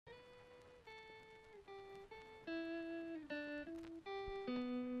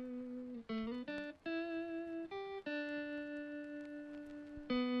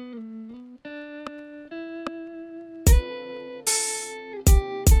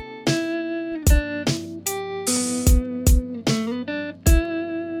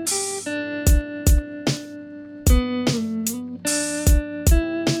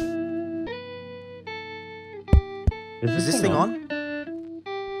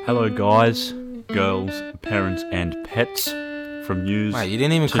Hello, guys, girls, parents, and pets. From news. Mate, you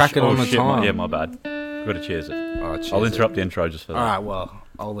didn't even crack it on the time. Yeah, my bad. Got to cheers it. Oh, cheers I'll interrupt the intro just for that. Alright, well,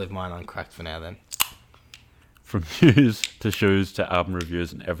 I'll leave mine uncracked for now then. From news to shoes to album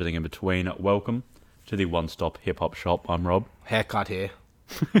reviews and everything in between, welcome to the one-stop hip-hop shop. I'm Rob. Haircut here.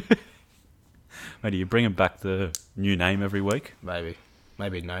 Mate, are you bringing back the new name every week? Maybe.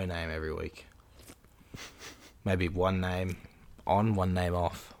 Maybe no name every week. Maybe one name on, one name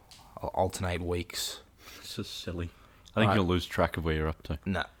off. I'll alternate weeks. It's just silly. I think you'll lose track of where you're up to.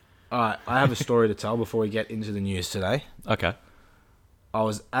 No. Alright, I have a story to tell before we get into the news today. Okay. I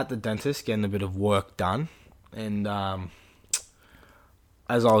was at the dentist getting a bit of work done, and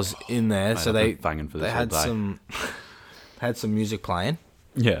as I was in there, Mate, so I've they been banging for this all had day. some music playing,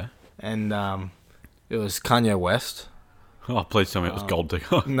 Yeah. and it was Kanye West. Oh, please tell me it was Gold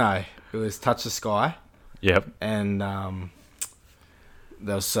Digger. No, it was Touch the Sky, Yep. and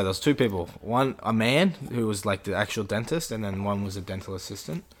there was two people. One, a man who was like the actual dentist, and then one was a dental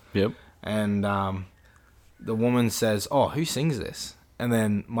assistant. Yep. And the woman says, "Oh, who sings this?" And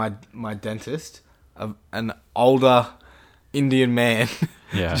then my dentist, an older Indian man,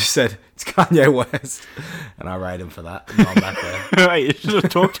 Yeah. just said, "It's Kanye West," and I rate him for that. And I'm back there. Hey, you should have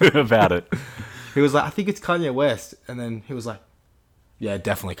talked to him about it. He was like, "I think it's Kanye West," and then he was like, "Yeah,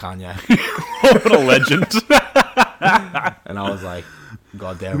 definitely Kanye." What a legend. And I was like,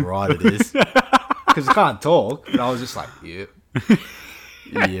 "Goddamn right it is," because I can't talk. And I was just like, "Yeah,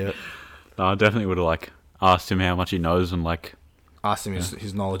 yeah." No, I definitely would have asked him how much he knows and Asked him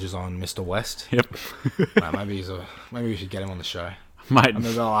his knowledge is on Mr. West. Yep. Nah, maybe we should get him on the show. Mate.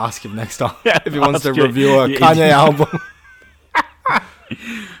 Maybe I'll ask him next time Yeah, if he wants to ask your- review a your Kanye Indian- album.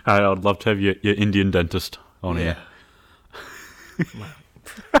 Hey, I'd love to have your Indian dentist on here.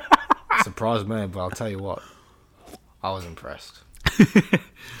 Surprised me, but I'll tell you what, I was impressed.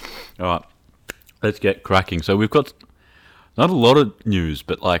 All right, let's get cracking. So we've got not a lot of news,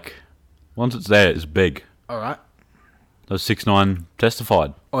 but once it's there, it's big. All right. Those 6ix9ine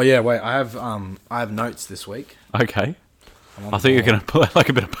testified. Oh yeah, wait. I have notes this week. Okay. I'm on I the think you're ball. going to pull out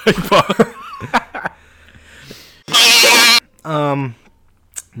a bit of paper.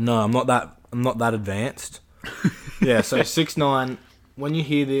 No, I'm not that advanced. Yeah. So 6ix9ine. When you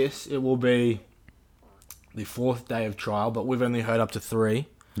hear this, it will be the 4th day of trial, but we've only heard up to 3.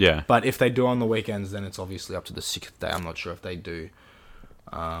 Yeah. But if they do on the weekends, then it's obviously up to the 6th day. I'm not sure if they do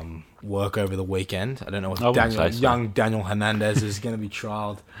work over the weekend. I don't know I wouldn't say if so. young Daniel Hernandez is going to be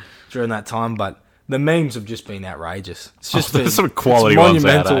trialed during that time, but the memes have just been outrageous. It's just there's some it's quality ones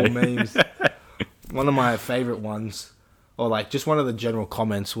out, monumental eh? memes. One of my favorite ones, or just one of the general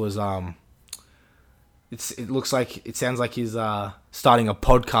comments was, it sounds like he's starting a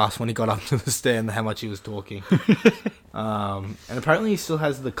podcast when he got up to the stand. How much he was talking, and apparently he still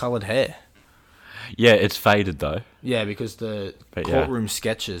has the coloured hair. Yeah, it's faded though. Yeah, because the But yeah. courtroom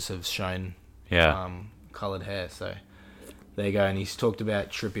sketches have shown Yeah. coloured hair. So there you go. And he's talked about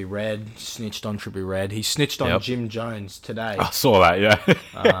Trippie Redd, snitched on Trippie Redd. He snitched on Yep. Jim Jones today. I saw that,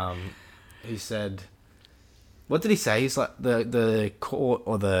 yeah. He said, what did he say? He's like, the court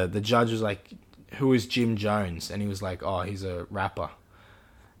or the judge was like, who is Jim Jones? And he was like, oh, he's a rapper.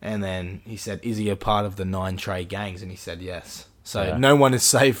 And then he said, is he a part of the 9 Trey gangs? And he said yes. So Yeah. no one is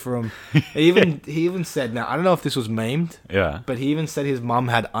safe from. He even said, now I don't know if this was memed, Yeah. but he even said his mum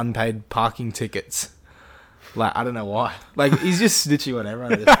had unpaid parking tickets. I don't know why. He's just snitching on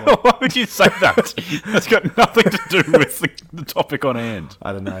everyone at this point. Why would you say that? That's got nothing to do with the topic on hand.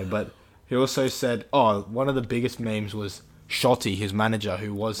 I don't know, but he also said, one of the biggest memes was Shotty, his manager,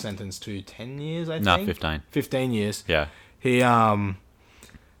 who was sentenced to 10 years, I think. No, 15. 15 years. Yeah. He,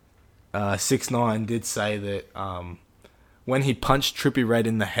 6ix9ine did say that, when he punched Trippie Redd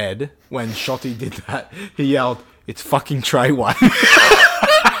in the head, when Shotty did that, he yelled, "It's fucking Treyway."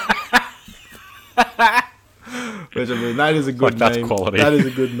 Which, I mean, that is a good that's meme. quality. That is a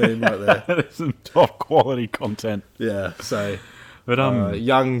good meme right there. That is some top quality content. Yeah, so But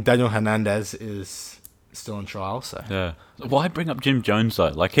young Daniel Hernandez is still on trial, so. yeah. Why bring up Jim Jones though?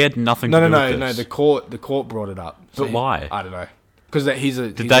 He had nothing No, to do no, with no. this. The court brought it up. But why? I don't know. Because he's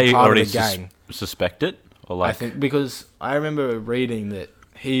a Did they part already of the gang. suspect it? Or I think because I remember reading that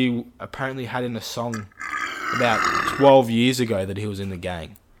he apparently had in a song about 12 years ago that he was in the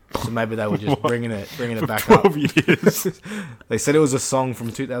gang. So maybe they were just bringing it back up. 12 years. They said it was a song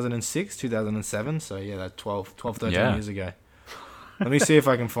from 2006, 2007. So yeah, that 12, 13 Yeah. years ago. Let me see if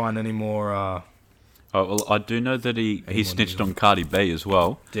I can find any more. Oh, well, I do know that he more snitched news. on Cardi B as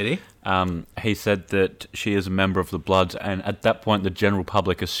well. Did he? He said that she is a member of the Bloods, and at that point, the general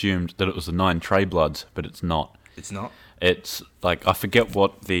public assumed that it was the 9 Trey Bloods, but it's not. It's not. it's like I forget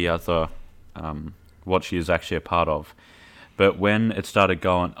what the other what she is actually a part of, but when it started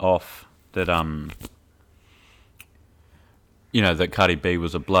going off that that Cardi B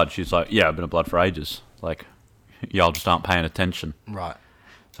was a blood, she's like, yeah, I've been a blood for ages. Like, y'all just aren't paying attention. Right.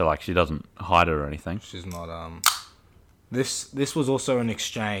 So like she doesn't hide it or anything. She's not This was also an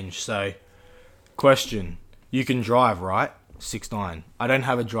exchange. So, question: you can drive, right? 6ix9ine. I don't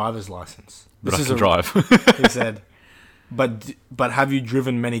have a driver's license. But I can drive. He said, but have you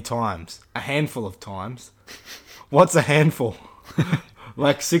driven many times? A handful of times. What's a handful?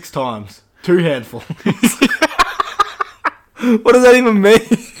 Like 6 times. 2 handfuls. What does that even mean?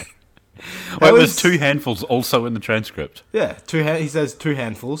 Wait, there's 2 handfuls also in the transcript. Yeah, he says 2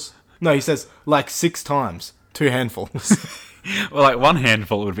 handfuls. No, he says like 6 times. 2 handfuls. Well, like 1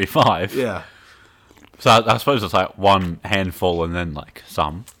 handful would be 5. Yeah. So I suppose it's like 1 handful and then like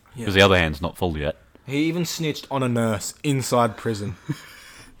some. Because the other hand's not full yet. He even snitched on a nurse inside prison.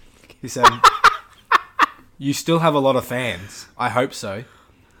 He said, you still have a lot of fans. I hope so.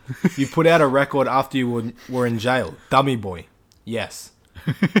 You put out a record after you were in jail. Dummy boy. Yes.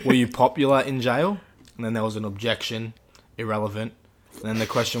 Were you popular in jail? And then there was an objection. Irrelevant. And then the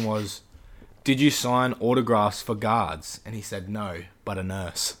question was, did you sign autographs for guards? And he said no, but a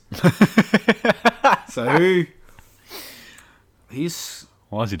nurse. So he's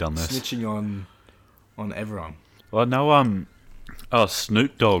why has he done this? snitching on everyone. Well, no,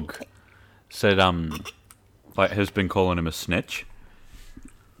 Snoop Dogg said, has been calling him a snitch.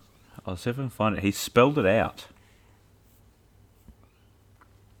 I'll see if I can find it. He spelled it out.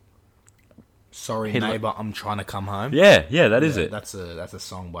 Sorry, neighbour, I'm trying to come home. Yeah, that is it. That's a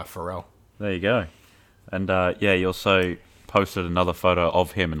song by Pharrell. There you go. And he also posted another photo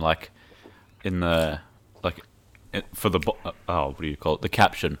of him and like in the for the what do you call it? The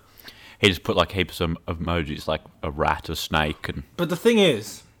caption. He just put like heaps of emojis, like a rat, a snake, and. But the thing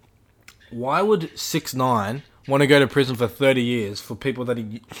is, why would 6ix9ine want to go to prison for 30 years for people that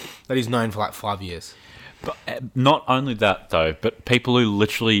he's known for like 5 years? But not only that though, but people who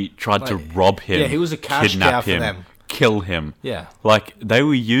literally tried to rob him. Yeah, he was a cash cow for him, them. Kill him. Yeah. Like they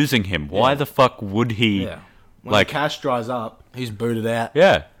were using him. Why the fuck would he? Yeah. When the cash dries up, he's booted out.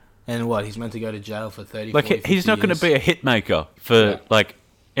 Yeah. And what? He's meant to go to jail for 30, like 40, he's not going to be a hit maker for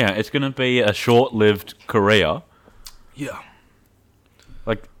it's going to be a short-lived career. Yeah.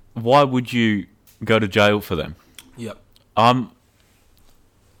 Like, why would you go to jail for them? Yep.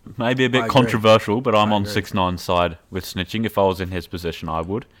 Maybe a bit controversial, but I'm on 6ix9ine's side with snitching. If I was in his position, I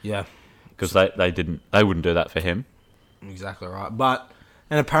would. Yeah. Because they wouldn't do that for him. Exactly right.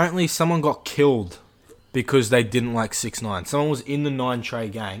 And apparently someone got killed because they didn't like 6ix9ine. Someone was in the 9 Trey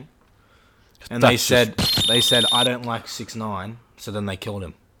gang, and they said I don't like 6ix9ine, so then they killed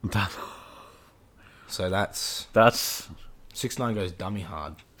him. So that's 6ix9ine goes dummy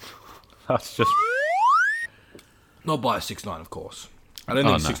hard. That's just not by 6ix9ine, of course. I don't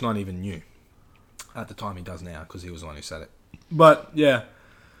think 6ix9ine even knew at the time. He does now because he was the one who said it. But yeah.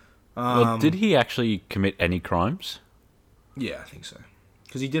 Well, did he actually commit any crimes? Yeah, I think so.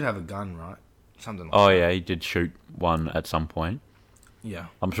 Because he did have a gun, right? Something like that. Yeah, he did shoot one at some point. Yeah.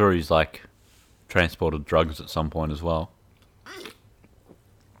 I'm sure he's, transported drugs at some point as well.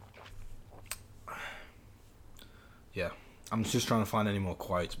 Yeah. I'm just trying to find any more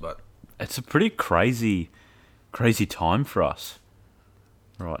quotes, but... It's a pretty crazy time for us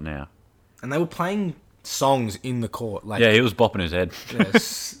right now. And they were playing songs in the court. Yeah, he was bopping his head.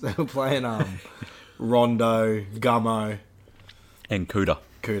 Yes. They were playing Rondo, Gummo... And Kuda.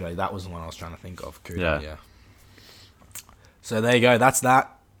 Kuda, that was the one I was trying to think of. Kuda, yeah. So there you go. That's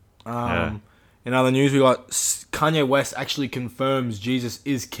that. In other news, we got Kanye West actually confirms Jesus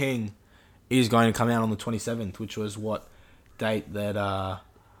is King is going to come out on the 27th, which was what date that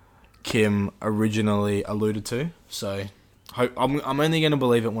Kim originally alluded to. So I'm only going to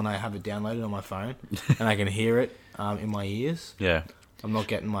believe it when I have it downloaded on my phone and I can hear it in my ears. Yeah. I'm not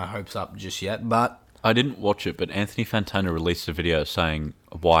getting my hopes up just yet, but... I didn't watch it, but Anthony Fantano released a video saying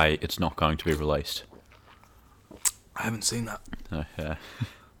why it's not going to be released. I haven't seen that. Oh,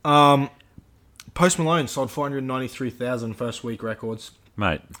 yeah. Post Malone sold 493,000 first week records.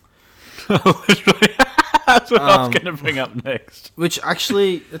 Mate. Literally, that's what I was going to bring up next. Which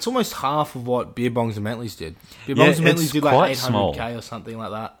actually, it's almost half of what Beer Bongs and Bentleys did. Beer Bongs and Bentleys did like 800k or something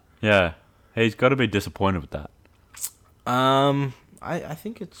like that. Yeah. He's got to be disappointed with that. I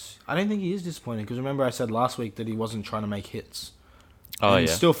don't think he is disappointed because remember I said last week that he wasn't trying to make hits. Oh, and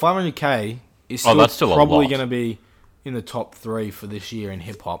yeah. Still, 500k is still probably going to be in the top 3 for this year in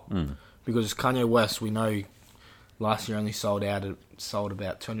hip hop. Because Kanye West, we know, last year only sold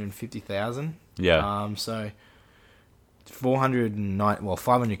about 250,000. Yeah. So 409, well,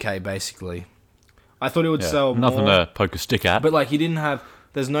 500k basically. I thought it would Yeah. sell Nothing more, to poke a stick at. but like he didn't have.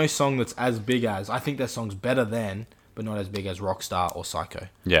 There's no song that's as big as. I think their song's better than, but not as big as Rockstar or Psycho.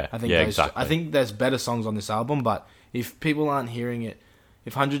 yeah, I think yeah, those, exactly. I think there's better songs on this album, but if people aren't hearing it,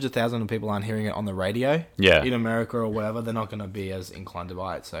 if hundreds of thousands of people aren't hearing it on the radio, Yeah. in America or whatever, they're not going to be as inclined to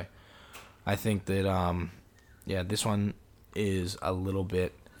buy it. So, I think that this one is a little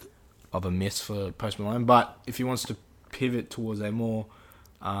bit of a miss for Post Malone. But if he wants to pivot towards a more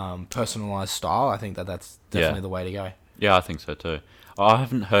personalized style, I think that that's definitely the way to go. Yeah, I think so too. I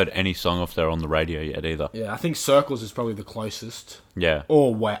haven't heard any song off there on the radio yet either. Yeah, I think Circles is probably the closest. Yeah.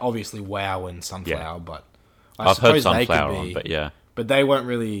 Or obviously Wow and Sunflower, Yeah. but I've heard suppose they could Sunflower on, be- but yeah. But they weren't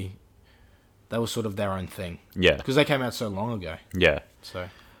really. They were sort of their own thing Yeah. because they came out so long ago. Yeah. So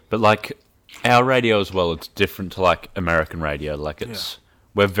But like our radio as well, it's different to like American radio. Like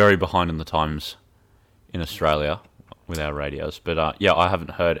we're very behind in the times in Australia with our radios. But I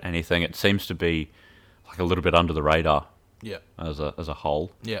haven't heard anything. It seems to be like a little bit under the radar yeah, as a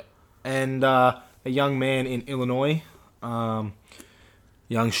whole. yeah. And a young man in Illinois,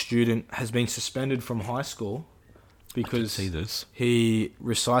 young student, has been suspended from high school because See this? he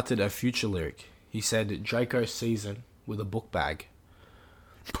recited a Future lyric. He said Draco season with a book bag,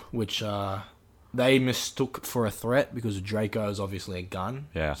 which they mistook for a threat because Draco is obviously a gun.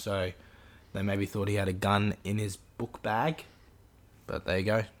 Yeah. So they maybe thought he had a gun in his book bag. But there you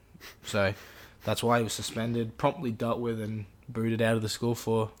go. So that's why he was suspended, promptly dealt with and booted out of the school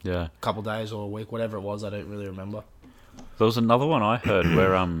for Yeah. a couple days or a week, whatever it was. I don't really remember. There was another one I heard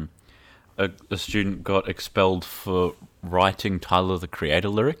where a student got expelled for writing Tyler the Creator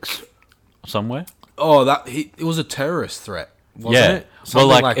lyrics somewhere. Oh, it was a terrorist threat, wasn't yeah. it? Well, Something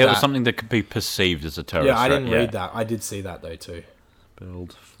like it was that. something that could be perceived as a terrorist Yeah, I threat. didn't read that. I did see that though too.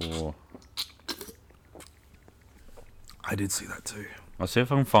 Build for. I did see that too. I'll see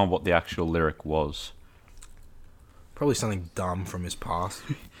if I can find what the actual lyric was. Probably something dumb from his past.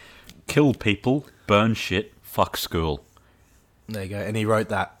 Kill people, burn shit, fuck school There you go. And he wrote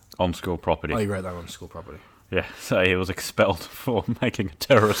that. on school property. Oh, he wrote that on school property. Yeah, so he was expelled for making a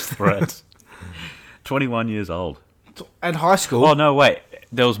terrorist threat. 21 years old. At high school. Oh, no, wait.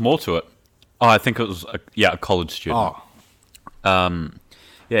 There was more to it. Oh, I think it was a college student. Oh,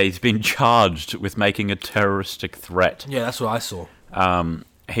 Yeah, he's been charged with making a terroristic threat. yeah, that's what I saw.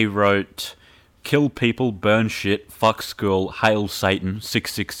 He wrote, kill people, burn shit, fuck school, hail Satan,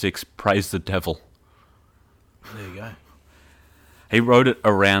 666, praise the devil. There you go. He wrote it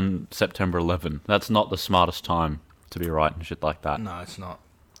around September 11. That's not the smartest time to be writing shit like that. No, it's not.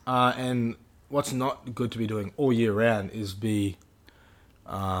 And what's not good to be doing all year round is be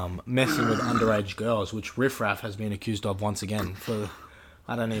messing with underage girls, which Riff Raff has been accused of once again for,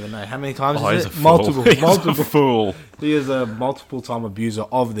 I don't even know how many times. Oh, is he's it? a fool. Multiple, He's multiple. a fool. He is a multiple time abuser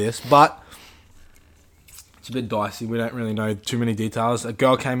of this, but it's a bit dicey. We don't really know too many details. A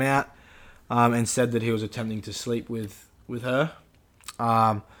girl came out and said that he was attempting to sleep with her.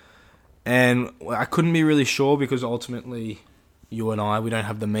 And I couldn't be really sure because ultimately you and I, we don't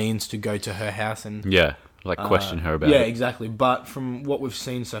have the means to go to her house and Yeah, like question her about yeah, it. exactly. But from what we've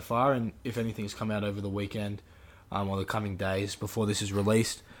seen so far, and if anything's come out over the weekend or the coming days before this is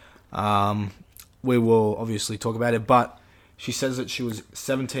released, we will obviously talk about it. But she says that she was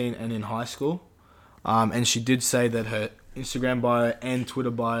 17 and in high school, and she did say that her Instagram bio and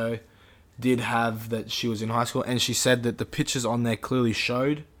Twitter bio did have that she was in high school, and she said that the pictures on there clearly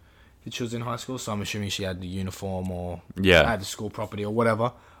showed that she was in high school. So I'm assuming she had the uniform or had the school property or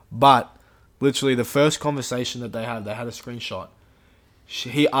whatever. But literally, the first conversation that they had a screenshot.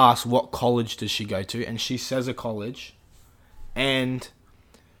 He asked, what college does she go to? And she says a college. And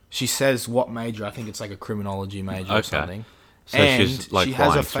she says what major. I think it's like a criminology major or something. So and she's, like, she has a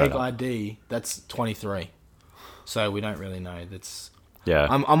lying straight fake up. ID that's 23. So we don't really know. Yeah.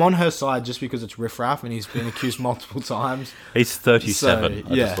 I'm on her side just because it's Riff Raff and he's been accused multiple times. He's 37,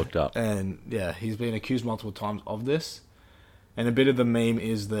 So, I just looked up. And yeah, he's been accused multiple times of this. And a bit of the meme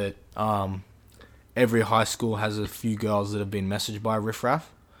is that every high school has a few girls that have been messaged by Riff Raff.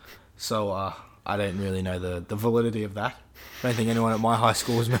 So I don't really know the validity of that. I don't think anyone at my high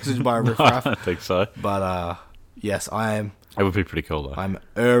school was messaged by Riff I Raff. don't think so. But yes, I'm It would be pretty cool, though.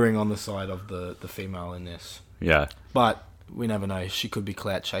 erring on the side of the female in this. Yeah. But we never know. She could be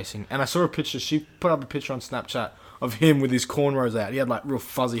clout chasing. And I saw a picture. She put up a picture on Snapchat of him with his cornrows out. He had like real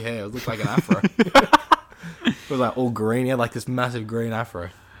fuzzy hair. It looked like an afro. It was like all green. He had like this massive green afro.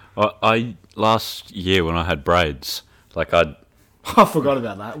 I last year when I had braids, like I forgot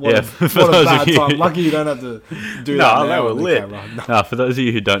about that. What Yeah, a, for what a those bad of you- time. Lucky you don't have to do that No, now they were on the lit. camera. No. No, for those of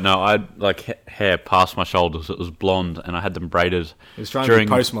you who don't know, I had like hair past my shoulders. It was blonde, and I had them braided He was trying during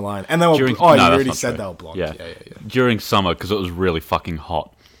to be Post Malone. And they were... during- oh, no, you that's already not said true. they were blonde. Yeah. Yeah. during summer because it was really fucking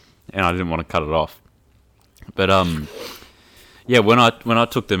hot, and I didn't want to cut it off. But yeah, when I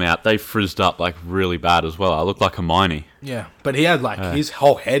took them out, they frizzed up like really bad as well. I looked like Hermione. Yeah. But he had like... his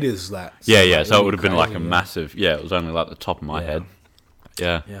whole head is that. Yeah. So it really would have been like a crazy, yeah. massive. Yeah, it was only like the top of my Yeah. head.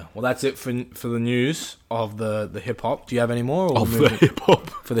 Yeah. Yeah. Well, that's it for the news of the hip-hop. Do you have any more? Or Of we'll the move hip hop.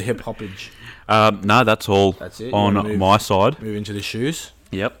 for the hip-hopage? No, that's all. That's it? You wanna move- on my side. Move into the shoes.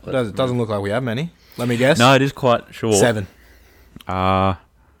 Yep. It doesn't look like we have many. Let me guess. No, it is quite short. 7.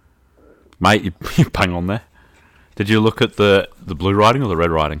 Mate, you bang on there. Did you look at the blue writing or the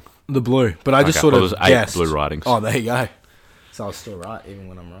red writing? The blue. But I just Okay, sort well, of there's 8 guessed. blue writings. Oh, there you go. So I was still right, even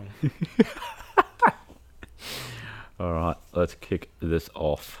when I'm wrong. All right, let's kick this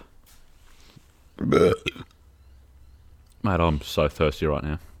off. Mate, I'm so thirsty right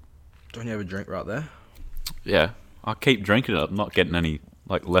now. Don't you have a drink right there? Yeah, I keep drinking it. I'm not getting any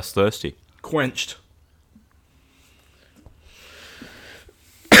like less thirsty. Quenched.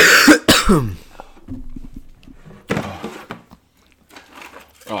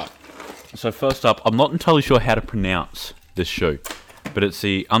 Right. So first up, I'm not entirely sure how to pronounce this shoe, but it's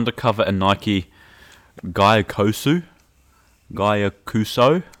the Undercover and Nike Gyakuso.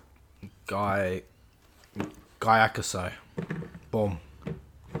 Gyakuso. Boom.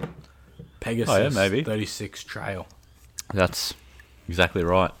 Pegasus. Oh, yeah, maybe. 36 Trail. That's exactly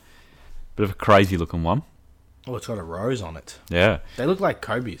right. Bit of a crazy looking one. Oh, it's got a rose on it. Yeah. They look like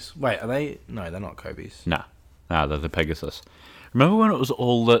Kobe's. Wait, are they? No, they're not Kobe's. Nah, they're the Pegasus. Remember when it was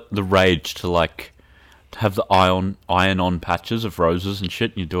all the rage to like to have the iron-on patches of roses and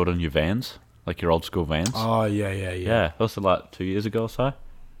shit, and you do it on your Vans, like your old school Vans? Oh, yeah. Yeah, that was like 2 years ago or so.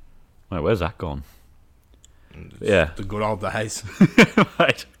 Wait, where's that gone? Yeah. The good old days.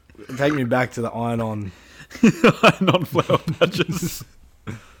 Wait, Take me back to the iron-on. iron-on flower patches.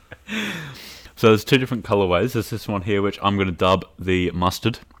 So there's 2 different colorways. There's this one here, which I'm going to dub the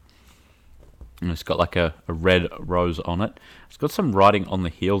mustard. And it's got like a red rose on it. It's got some writing on the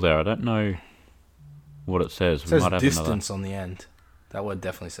heel there. I don't know what it says. It says have distance on the end. That word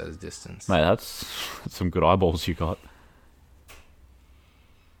definitely says distance. Mate, that's some good eyeballs you got.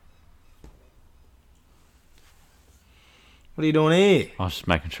 What are you doing here? I was just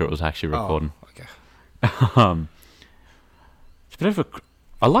making sure it was actually recording. Oh, okay. It's a bit of a...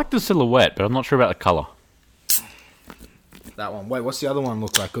 I like the silhouette, but I'm not sure about the colour. That one. Wait, what's the other one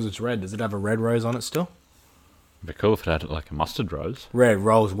look like? Because it's red. Does it have a red rose on it still? It'd be cool if it had like a mustard rose. Red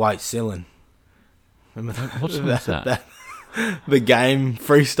rose, white ceiling. Remember that? What song is that? The game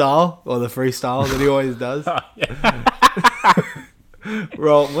freestyle, or the freestyle that he always does.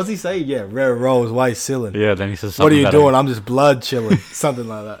 Roll. What's he say? Yeah, red rose, white ceiling. Yeah, then he says What are something you about doing? I'm just blood chilling. Something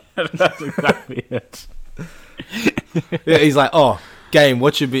like that. That's exactly it. Yeah, he's like, oh, game.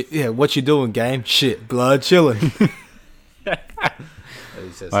 What you doing, game? Shit, blood chilling.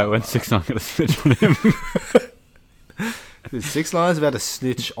 He says Wait, when 6ix9ine gonna snitch on him? 6ix9ine's about to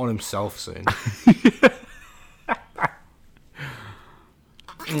snitch on himself soon.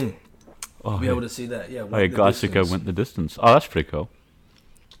 Oh, Be yeah. able to see that. Yeah. Oh, yeah, Gaisuka went the distance. Oh, that's pretty cool.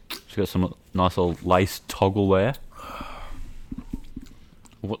 She's got some nice little lace toggle there.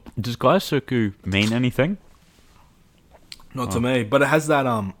 What does Gaisuku mean anything? Not to me, but it has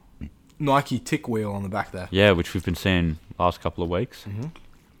that Nike tick wheel on the back there. Yeah, which we've been seeing last couple of weeks.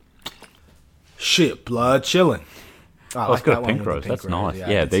 Shit, blood chilling. Oh, it's got a pink rose. That's nice.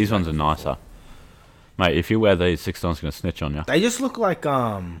 I Yeah, did see these that ones are before. nicer. Mate, if you wear these, 6ix9ine's gonna snitch on you. They just look like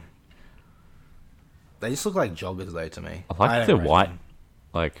They just look like joggers though to me. I like don't the reckon. white,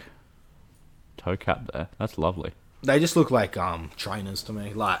 like, toe cap there. That's lovely. They just look like trainers to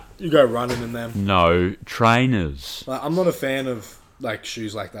me. Like you go running in them. No, trainers. Like, I'm not a fan of like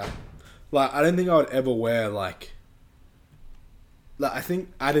shoes like that. Like I don't think I would ever wear like I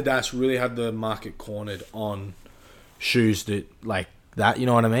think Adidas really had the market cornered on shoes that like that. You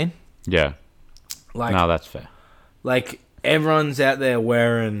know what I mean? Yeah. Like No, that's fair. like everyone's out there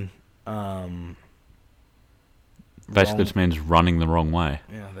wearing Basically, it means running the wrong way.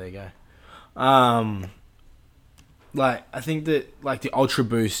 yeah, there you go. Like I think that like the Ultra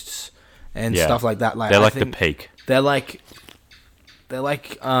Boosts and Yeah. stuff like that. Like They're I like the think peak. they're like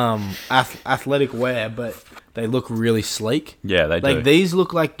athletic wear, but they look really sleek. Yeah, they do. Like these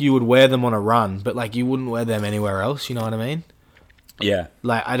look like you would wear them on a run, but like you wouldn't wear them anywhere else. You know what I mean? Yeah.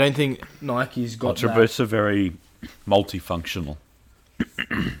 Like I don't think Nike's got Ultra that. Boosts are very multifunctional.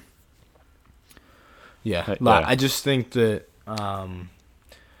 Yeah, Yeah. like I just think that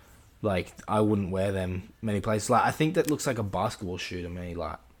Like, I wouldn't wear them many places. Like, I think that looks like a basketball shoe to me.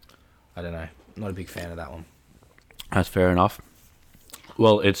 Like, I don't know. Not a big fan of that one. That's fair enough.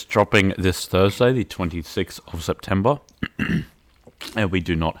 Well, it's dropping this Thursday, the 26th of September. And we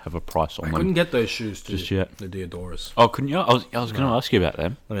do not have a price on I them couldn't get those shoes too. just yet. The Diodoras. Oh, couldn't you? I was going to ask you about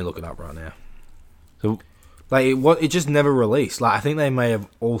them. Let me look it up right now. So, Like, it just never released. Like, I think they may have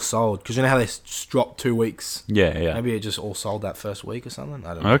all sold. Because you know how they dropped 2 weeks? yeah. Maybe it just all sold that first week or something?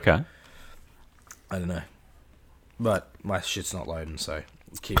 I don't know. Okay. I don't know. But my shit's not loading, so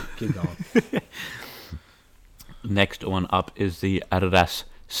keep going. Next one up is the Adidas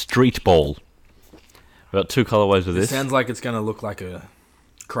Street Ball. We've got two colorways of It this. sounds like it's going to look like a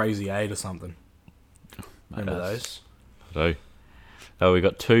Crazy 8 or something. Remember those? So we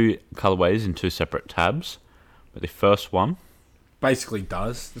got two colorways in two separate tabs. But the first one, Basically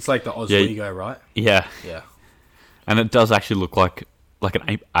does. It's like the Oswego, right? yeah, Yeah. and it does actually look like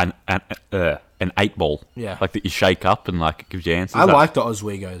an 8 ball. Yeah. Like that you shake up and like it gives you answers. I like the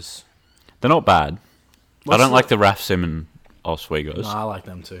Oswegos. They're not bad. What's I don't the- like the Raf Simon Oswegos. No, I like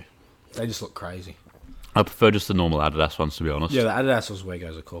them too. They just look crazy. I prefer just the normal Adidas ones, to be honest. Yeah, the Adidas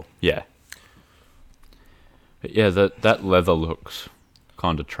Oswegos are cool. Yeah. But yeah, that leather looks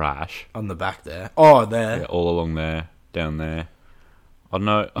kind of trash. On the back there. Oh, there. Yeah, all along there, down there. I don't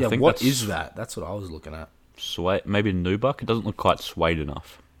know. I Yeah, think what that's is that? That's what I was looking at. suede. Maybe Nubuck. It doesn't look quite suede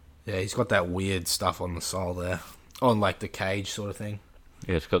enough. Yeah, he's got that weird stuff on the sole there. On like the cage sort of thing.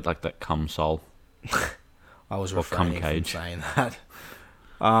 Yeah, it's got like that cum sole. I was Or cum refraining from cage. saying that.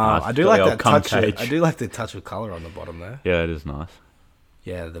 Nice. I do Got like the old that cum touch. cage. I do like the touch of color on the bottom there. Yeah, it is nice.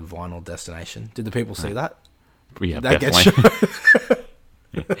 Yeah, the vinyl destination. Did the people see that? Yeah, That gets definitely.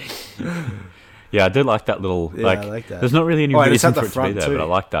 Yeah, I do like that little. Yeah, like, I like that. There's not really any Oh, and it's reason at the for it to be front there, too. but I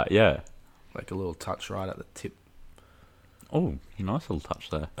like that. Yeah. Like a little touch right at the tip. Oh, nice little touch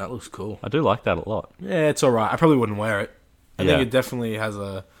there. That looks cool. I do like that a lot. Yeah, it's alright. I probably wouldn't wear it. I Yeah. think it definitely has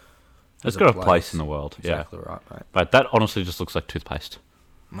a... It's has got a place in the world. Exactly Yeah. right, mate. But that honestly just looks like toothpaste.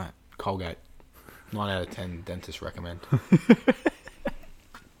 Mate, Colgate. 9 out of 10 dentists recommend.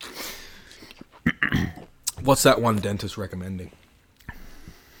 What's that one dentist recommending?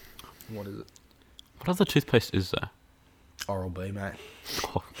 What is it? What other toothpaste is there? Oral-B, mate.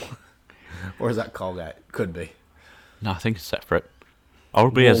 Or is that Colgate? Could be. No, I think it's separate.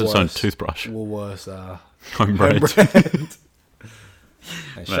 Oral-B has its own Woolworths. toothbrush. Woolworths, Home home brand. brand.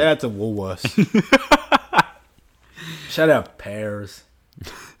 Hey, shout out to Woolworths. Shout out Pears.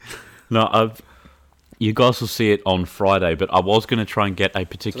 No, you guys will see it on Friday, but I was going to try and get a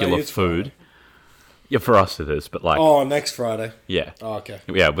particular is food. Friday. Yeah, for us it is, but like, Oh, next Friday. yeah. Oh, okay.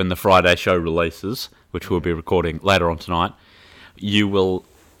 Yeah, when the Friday show releases, which we'll be recording later on tonight, you will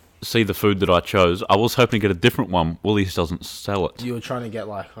see the food that I chose. I was hoping to get a different one. Woolies doesn't sell it. You were trying to get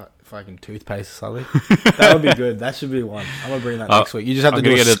like fucking toothpaste or something. That would be good. That should be one. I'm gonna bring that next week. You just have to I'm do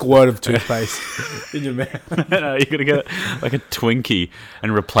gonna a get squirt of toothpaste in your mouth. No, you're gonna get like a Twinkie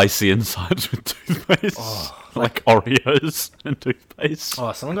and replace the insides with toothpaste, like Oreos and toothpaste.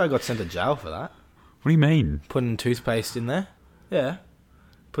 Oh, some guy got sent to jail for that. What do you mean? Putting toothpaste in there. Yeah.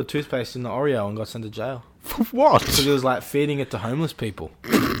 Put toothpaste in the Oreo and got sent to jail. For what? Because it was like feeding it to homeless people.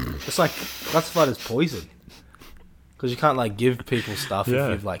 It's like classified as poison. Because you can't like give people stuff Yeah.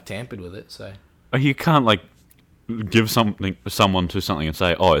 if you've like tampered with it. So You can't like give someone to something and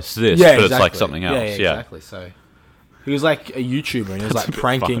say, "Oh, it's this," yeah, but exactly. it's like something else. Yeah, exactly. So he was like a YouTuber and he was That's like a bit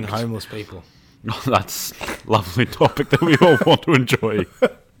pranking fucked. homeless people. That's a lovely topic that we all want to enjoy.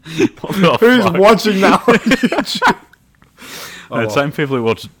 What the Who's fuck? watching that on YouTube? No, same people who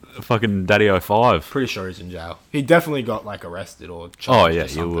watch fucking Daddy 05. Pretty sure he's in jail. He definitely got like arrested or charged. Oh or yeah, you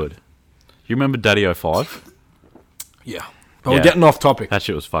something. would. You remember Daddy 05? Yeah. But Yeah. we're getting off topic. That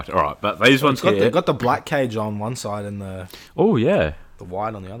shit was fucked. All right, but these ones here. Got the black cage on one side and the Oh yeah,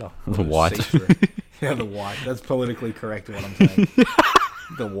 white on the other. The white. See-through. Yeah, the white. That's politically correct what I'm saying.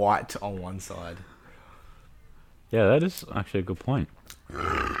 The white on one side. yeah, that is actually a good point.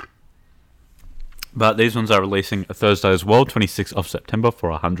 But these ones are releasing Thursday as well, 26th of September for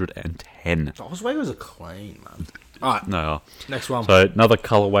 110. The Oswego's are clean, man. Alright, No, next one. so another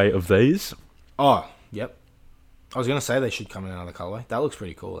colorway of these. Oh, yep. I was gonna say they should come in another colorway. That looks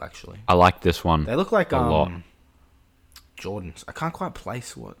pretty cool, actually. I like this one. They look like A lot. Jordans. I can't quite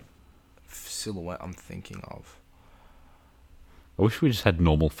place what silhouette I'm thinking of. I wish we just had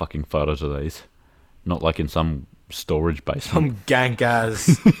normal fucking photos of these, not like in some storage basement. Some gank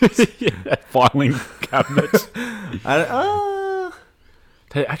ass. Yeah, filing cabinets. I,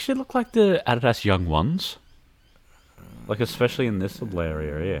 They actually look like the Adidas Young Ones. Like, especially in this little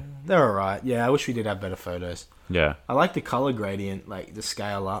area here. They're alright. Yeah, I wish we did have better photos. Yeah. I like the color gradient, like the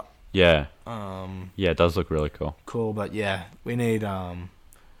scale up. Yeah. Yeah, it does look really cool. Cool, but yeah, we need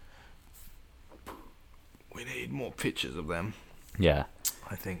more pictures of them. Yeah.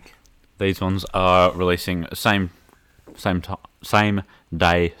 I think. These ones are releasing same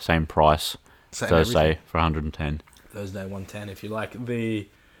day, same price. Same Thursday everything. for 110. Thursday 110. If you like the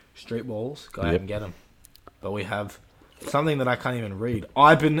street balls, go out and get them. But we have something that I can't even read.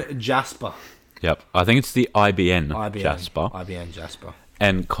 Iban Jasper. Yep. I think it's the IBN, IBN Jasper. IBN Jasper.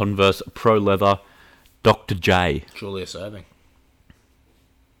 And Converse Pro Leather Dr. J. Julius Irving.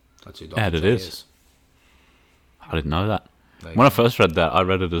 That's who Dr. And it J is. I didn't know that. There When I first read that, I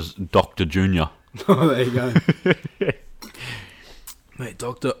read it as Dr. Junior. Oh, there you go. Mate,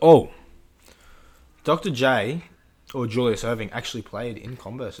 Dr. J, or Julius Irving, actually played in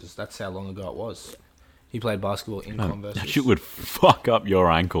Converses. That's how long ago it was. He played basketball in Converses. That shit would fuck up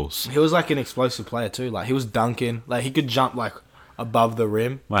your ankles. He was like an explosive player too. Like, he was dunking. Like, he could jump like above the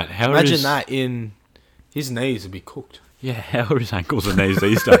rim. Mate, how Imagine is... that in his knees would be cooked. Yeah, how are his ankles and knees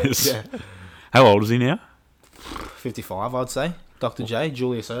these days? Yeah. How old is he now? 55, I'd say. Dr. J,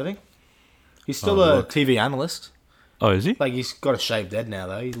 Julius Irving. He's still Oh, a look. TV analyst. Oh, is he? Like, he's got a shaved head now,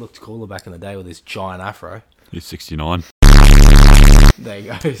 though. He looked cooler back in the day with his giant afro. He's 69. There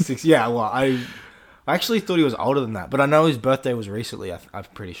you go. Yeah, well, I actually thought he was older than that, but I know his birthday was recently, I'm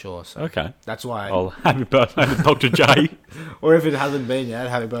pretty sure. So Okay. that's why. Oh, happy birthday to Dr. J. Or if it hasn't been yet,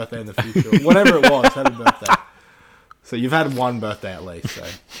 happy birthday in the future. Whatever it was, happy birthday. So you've had one birthday at least, so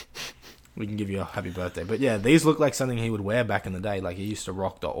we can give you a happy birthday. But yeah, these look like something he would wear back in the day. Like, he used to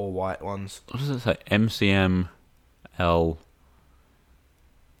rock the all-white ones. What does it say? MCM-L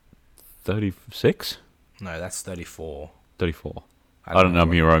 36? No, that's 34. 34. I don't know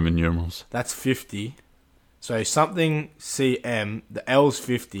my Roman numerals. That's 50. So something CM, the L's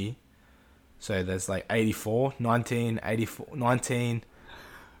 50. So there's like 84, 1984,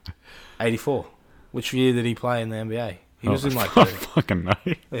 1984. Which year did he play in the NBA? He was in like I fucking know.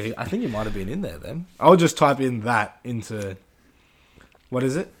 I think he might have been in there then. I'll just type in that into, what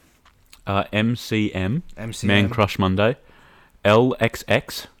is it? MCM. MCM. Man Crush Monday.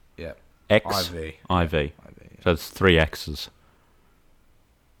 LXX. Yeah. X. IV. IV. Yeah. So it's 3 X's.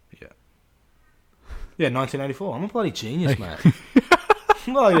 Yeah, 1984. I'm a bloody genius, mate.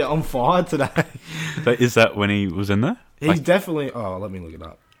 Oh, yeah, I'm fired today. So is that when he was in there? He's definitely... Oh, let me look it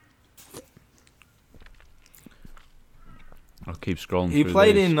up. I'll keep scrolling He through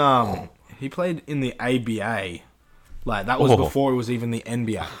played these. he played in the ABA. Like, that was before it was even the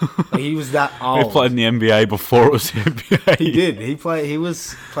NBA. Like, he was that He old. played in the NBA before it was the NBA. He did. He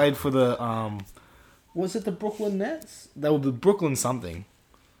played for the was it the Brooklyn Nets? They were the Brooklyn something.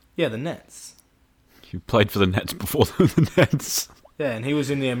 Yeah, the Nets. He played for the Nets before the Nets. Yeah, and he was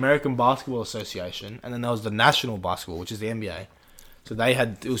in the American Basketball Association, and then there was the National Basketball, which is the NBA. So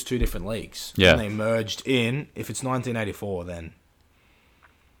it was two different leagues. Yeah. And they merged in. If it's 1984, then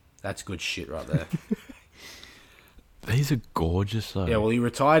that's good shit right there. These are gorgeous, though. Yeah, well, he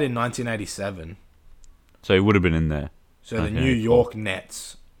retired in 1987. So he would have been in there. So the Okay, New York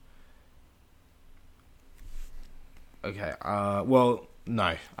Nets. Okay, well,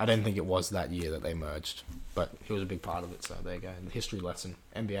 no. I don't think it was that year that they merged. But he was a big part of it, so there you go. The history lesson.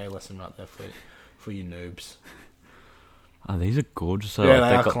 NBA lesson right there for you noobs. Oh, these are gorgeous, though. Yeah, Like, they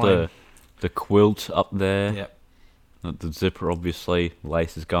they've are got clean. the quilt up there. Yep. The zipper, obviously.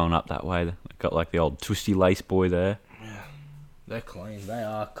 Lace is going up that way. They've got like the old twisty lace boy there. Yeah. They're clean. They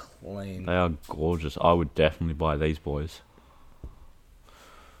are clean. They are gorgeous. I would definitely buy these boys.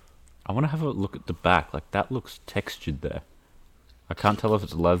 I want to have a look at the back. Like, that looks textured there. I can't tell if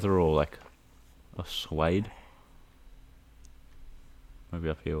it's leather or like a suede. Maybe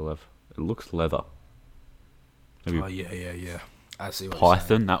up here we'll have... It looks leather. Maybe Oh, yeah. I see what you're saying.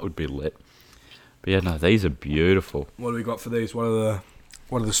 Python, that would be lit. But yeah, no, these are beautiful. What do we got for these? What are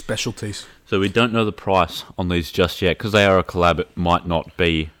the specialties? So we don't know the price on these just yet, because they are a collab. It might not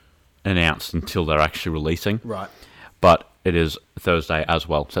be announced until they're actually releasing. Right. But it is Thursday as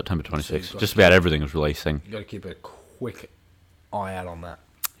well, September So 26th. you've got Just about everything is releasing. You got to keep a quick eye out on that.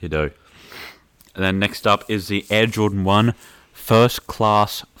 You do. And then next up is the Air Jordan 1 First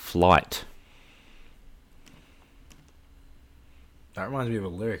Class Flight. That reminds me of a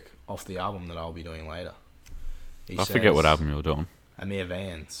lyric off the album that I'll be doing later. I forget what album you were doing. Amir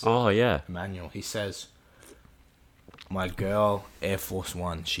Vans. Oh, yeah. Emmanuel. He says, "My girl, Air Force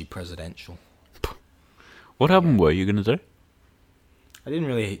One, she presidential." What album were you going to do? I didn't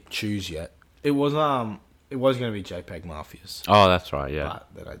really choose yet. It was going to be JPEG Mafias, Oh, that's right, yeah.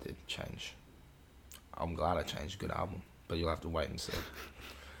 but then I did change. I'm glad I changed. Good album. but you'll have to wait and see.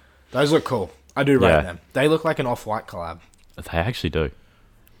 Those look cool. I do rate Yeah. them. They look like an Off-White collab. They actually do.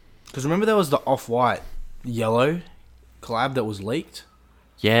 Because remember there was the Off-White yellow collab that was leaked?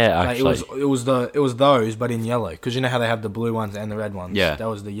 Yeah, Like, actually. it was those, but in yellow. Because you know how they have the blue ones and the red ones? Yeah. That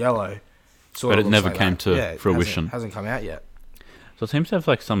was the yellow. But it looks never like came that. to Yeah, it fruition. hasn't come out yet. So it seems to have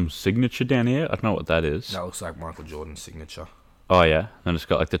like some signature down here. I don't know what that is. That looks like Michael Jordan's signature. Oh yeah, and it's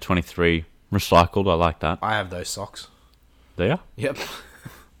got like the 23 recycled. I like that. I have those socks. Do you? Yep.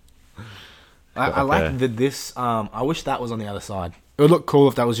 I like this. I wish that was on the other side. It would look cool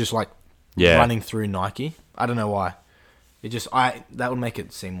if that was just like running through Nike. I don't know why. That would make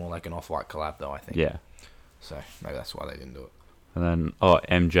it seem more like an Off-White collab though, I think. Yeah. So maybe that's why they didn't do it. And then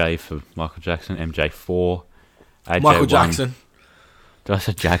MJ for Michael Jackson, MJ4, AJ1. Michael Jackson. Did I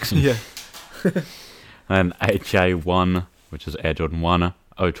say Jackson? Yeah. And AJ1, which is Air Jordan 1,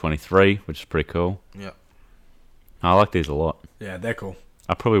 023, which is pretty cool. Yeah. I like these a lot. Yeah, they're cool.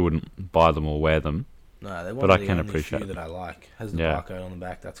 I probably wouldn't buy them or wear them. No, they're one But of I the can only appreciate few it. that I like. Has the Yeah. barcode on the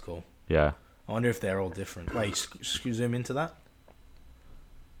back. That's cool. Yeah. I wonder if they're all different. Wait, zoom into that.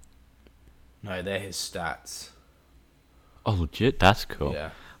 No, they're his stats. Oh, legit? That's cool. Yeah,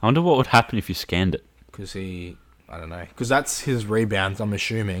 I wonder what would happen if you scanned it. because I don't know, because that's his rebounds. I'm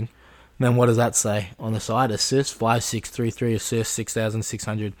assuming. Then what does that say on the side? Assists 5633 assists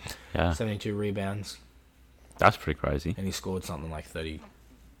 6,672 Yeah. rebounds, That's pretty crazy. and he scored something like 30.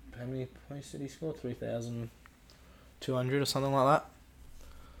 How many points did he score? 3,200 or something like that.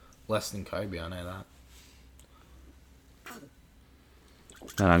 Less than Kobe, I know that.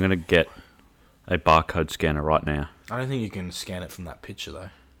 And I'm going to get a barcode scanner right now. I don't think you can scan it from that picture though.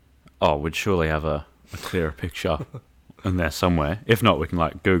 Oh, we'd surely have a clearer picture in there somewhere. If not, we can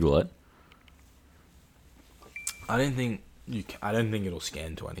like Google it. I don't think it'll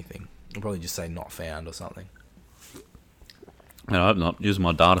scan to anything. It'll probably just say not found or something. And I hope not. Using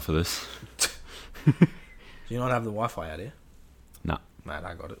my data for this. Do you not have the Wi-Fi out here? No. Mate,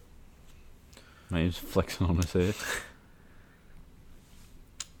 I got it. Mate, he's flexing on us here.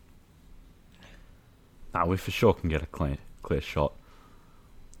 Nah, we for sure can get a clear shot.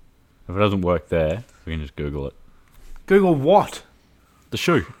 If it doesn't work there, we can just Google it. Google what? The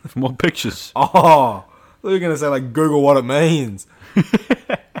shoe. For more pictures. Oh, I thought you were going to say like Google what it means.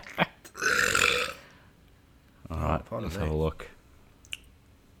 Alright, pardon let's me. have a look.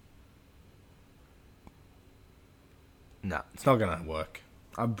 No, it's not going to work.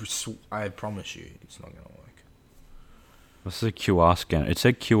 I promise you, it's not going to work. This is a QR scanner. It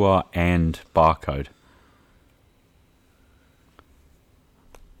said QR and barcode.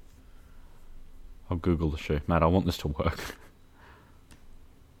 I'll Google the shoe. Matt, I want this to work.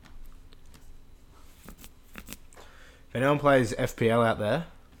 If anyone plays FPL out there,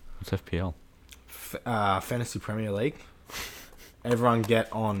 What's FPL? Fantasy Premier League, everyone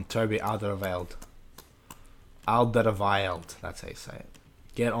get on Toby Alderweireld. Alderweireld, that's how you say it.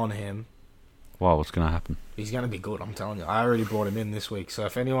 Get on him. Wow, what's going to happen? He's going to be good, I'm telling you. I already brought him in this week. So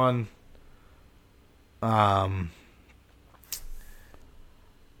if anyone... yeah,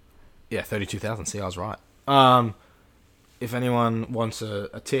 32,000. See, I was right. If anyone wants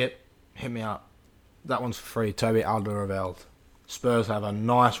a tip, hit me up. That one's for free. Toby Alderweireld. Spurs have a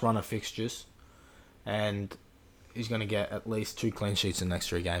nice run of fixtures. And he's going to get at least 2 clean sheets in the next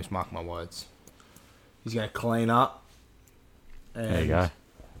 3 games. Mark my words. He's going to clean up. And There you go.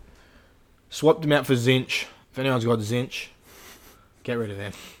 swapped him out for Zinch. If anyone's got Zinch, get rid of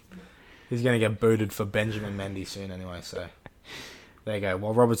him. He's going to get booted for Benjamin Mendy soon anyway, so... There you go.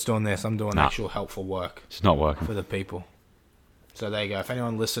 While Robert's doing this, I'm doing actual helpful work It's not working. for the people. So there you go. If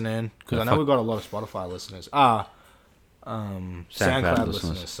anyone listening, because Yeah, I know fuck. we've got a lot of Spotify listeners. SoundCloud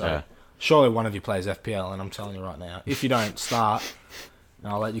listeners. So yeah. surely one of you plays FPL, and I'm telling you right now, if you don't, start,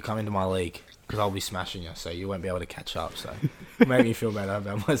 and I'll let you come into my league, because I'll be smashing you, so you won't be able to catch up. So make me feel better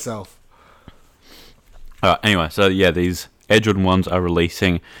about myself. Alright, anyway, so yeah, these Air Jordan 1s are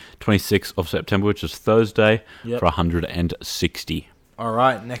releasing 26th of September, which is Thursday, Yep. for 160. All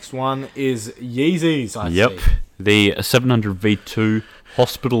right, next one is Yeezys. I Yep. see. The 700 V2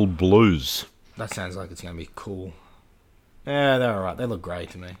 Hospital Blues. That sounds like it's going to be cool. Yeah, they're all right. They look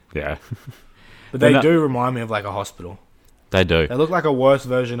great to me. Yeah, But they They're do remind me of like a hospital. they do. They look like a worse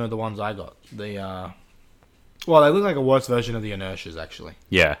version of the ones I got. They look like a worse version of the Inertias, actually.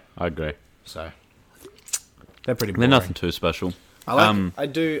 Yeah, I agree. So, they're pretty They're boring. nothing too special. I'm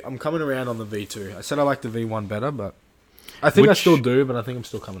coming around on the V2. I said I like the V1 better, but... I think I Which- still do, but I think I'm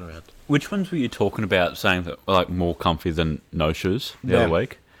still coming around. Which ones were you talking about saying that were like more comfy than no shoes the Them. other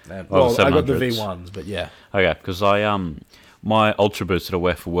week? Well, I got the 700s. V1s, but yeah. Okay, because I my Ultra Boots that I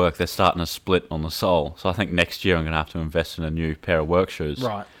wear for work, they're starting to split on the sole. So I think next year I'm going to have to invest in a new pair of work shoes.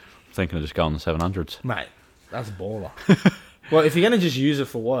 Right. I'm thinking of just going the 700s. Mate, that's a baller. Well, if you're going to just use it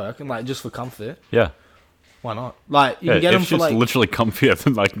for work and like just for comfort, Yeah. why not? Like, you can get them if for it's like... literally comfier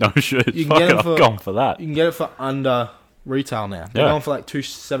than like no shoes. You can Fuck get it, 'em for- I've gone for that. You can get it for under retail now. They're Yeah. going for like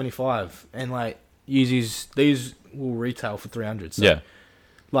 $275, and like Yeezys, these will retail for 300. So, Yeah.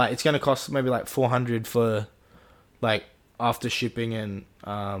 like it's going to cost maybe like 400 for like after shipping and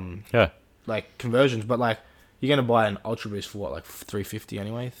Yeah. like conversions, but like you're going to buy an Ultra Boost for what, like 350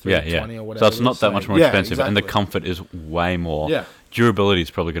 anyway, Yeah, 320 yeah. or whatever. So it's it not is. that much more Yeah, expensive, and the exactly. comfort is way more. Yeah. Durability is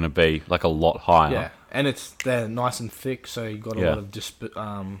probably going to be like a lot higher. Yeah, and they're nice and thick, so you got a Yeah. lot of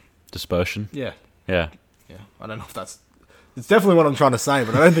Dispersion. yeah. Yeah. I don't know if that's... It's definitely what I'm trying to say,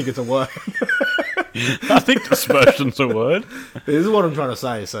 but I don't think it's a word. I think dispersion's a word. This is what I'm trying to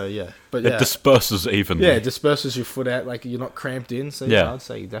say, so yeah. But yeah, It disperses evenly. yeah, it disperses your foot out, like you're not cramped in, so Yeah. I'd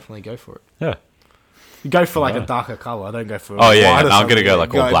say you definitly go for it. Yeah. You go for like a Right. darker colour, I don't go for Oh, yeah, white or no, I'm gonna something. go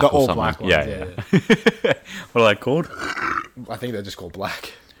like all black the or all something. black ones, Yeah, What are they called? I think they're just called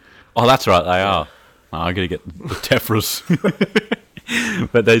black. Oh, that's right, they are. Oh, I'm going to get the Tefras.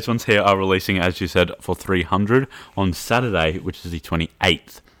 But these ones here are releasing, as you said, for 300 on Saturday, which is the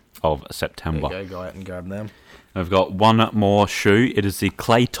 28th of There September. you go out and grab them. I've got one more shoe. It is the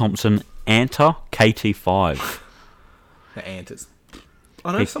Klay Thompson Anta KT5. The Antas.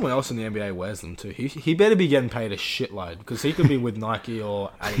 I know someone else in the NBA wears them too. He better be getting paid a shitload because he could be with Nike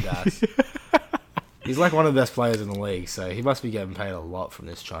or Adidas. He's like one of the best players in the league, so he must be getting paid a lot from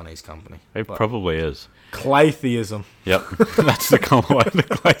this Chinese company. It But probably is. Claytheism. Yep, that's the colorway, the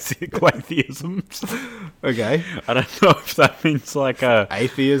Claytheisms. Okay. I don't know if that means like a...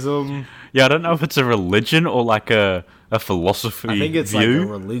 Atheism. Yeah, I don't know if it's a religion or like a philosophy I think it's view. like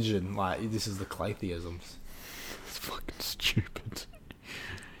a religion. Like, this is the Claytheisms. It's fucking stupid.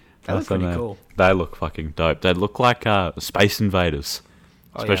 That looks pretty They- cool. They look fucking dope. They look like Space Invaders.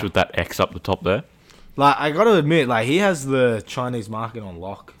 Oh, Especially yeah. with that X up the top there. Like, I gotta admit, like, he has the Chinese market on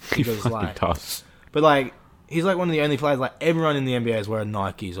lock. He Because, fucking like, does. but, like, he's like one of the only players, like, everyone in the NBA is wearing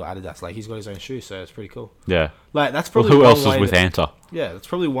Nikes or Adidas. Like, he's got his own shoes, so it's pretty cool. Yeah. Like, that's Well, probably who one else is way with to, Anta? Yeah, that's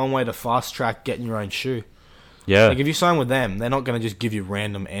probably one way to fast track getting your own shoe. Yeah. Like, if you sign with them, they're not going to just give you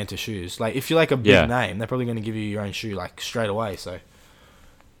random Anta shoes. Like, if you're like a big Yeah. name, they're probably going to give you your own shoe, like, straight away, so.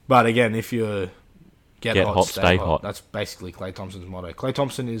 But again, if you get hot, stay hot. That's basically Klay Thompson's motto. Klay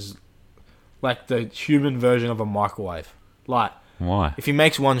Thompson is like the human version of a microwave. Like, Why? if he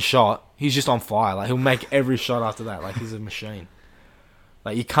makes one shot, he's just on fire. Like, he'll make every shot after that. Like, he's a machine.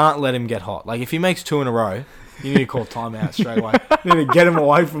 Like, you can't let him get hot. Like, if he makes two in a row, you need to call timeout straight away. You need to get him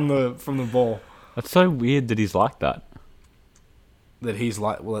away from the ball. That's so weird that he's like that. That he's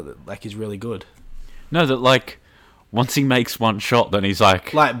like, well, like he's really good. No, that like once he makes one shot, then he's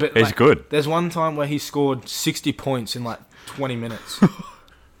like But he's good. There's one time where he scored 60 points in like 20 minutes.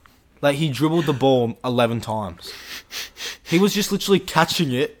 Like, he dribbled the ball 11 times. He was just literally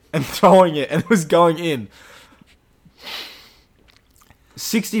catching it and throwing it, and it was going in.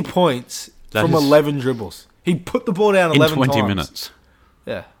 60 points That from is- 11 dribbles. He put the ball down In 11 20 times. minutes.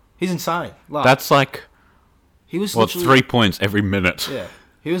 Yeah. He's insane. Like, That's like he was what literally, 3 points every minute. Yeah.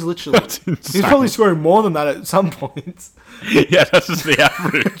 He was literally... That's He was insane. probably scoring more than that at some points. Yeah, that's just the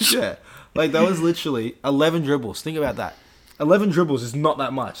average. Yeah. Like, that was literally 11 dribbles. Think about that. 11 dribbles is not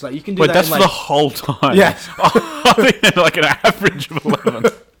that much. Like, you can do Wait, that that's in, for like... the whole time. Yeah. I think they're like an average of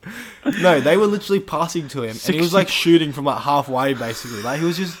 11. No, they were literally passing to him, and he was 60. like shooting from like halfway, basically. Like, he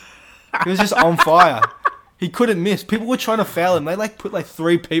was just on fire. He couldn't miss. People were trying to foul him. They like put like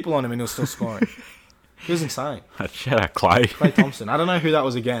 3 people on him, and he was still scoring. He was insane. Shout out Clay. Klay Thompson. I don't know who that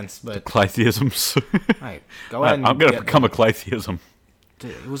was against, but Claytheisms. hey, go out I'm and going to get become them. a Claytheism.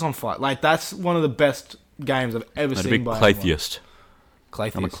 Dude, he was on fire. Like, that's one of the best games I've ever I'm a seen big by anyone. Claytheist.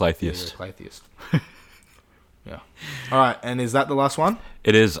 Claytheist. I'm a Claytheist. Yeah, you're a Claytheist. Yeah. All right, and is that the last one?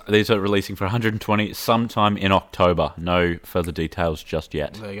 It is. These are releasing for 120 sometime in October. No further details just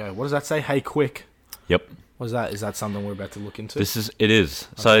yet. There you go. What does that say? Hey, quick. Yep. What is that? Is that something we're about to look into? It is.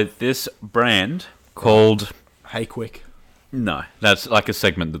 So this brand called... Hey, quick. No, that's like a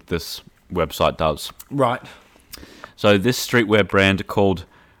segment that this website does. Right. So this streetwear brand called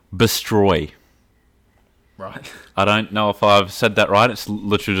Bestroy. Right. I don't know if I've said that right. It's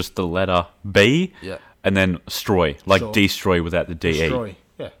literally just the letter B Yeah. and then stroy, like Sure. destroy without the DE. Destroy.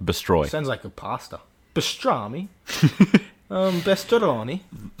 Yeah. Bestroy. Sounds like a pasta. Pastrami. Bestoroni.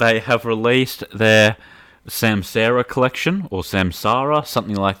 They have released their Samsara collection or Samsara,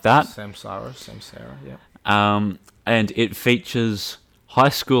 something like that. Samsara. Yeah. And it features high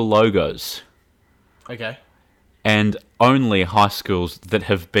school logos. Okay. Yeah. and only high schools that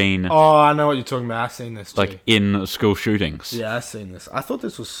have been Oh, I know what you're talking about. I've seen this too. like in school shootings. Yeah, I've seen this. I thought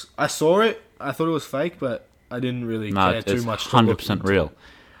this was. I saw it. I thought it was fake, but I didn't really No, care too it's much. to 100% look into real. it.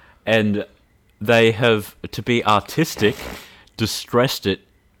 And they have, to be artistic, distressed it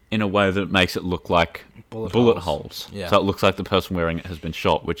in a way that makes it look like bullet holes. Yeah. So it looks like the person wearing it has been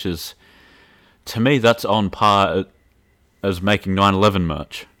shot, which is, to me, that's on par as making 9/11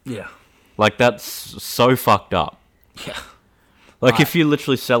 merch. Yeah. Like, that's so fucked up. Yeah. Like, if you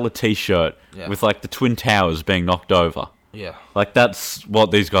literally sell a T-shirt Yeah. with, like, the Twin Towers being knocked over, Yeah. like, that's what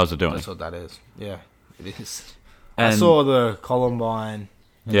these guys are doing. That's what that is. Yeah, it is. I And- saw the Columbine.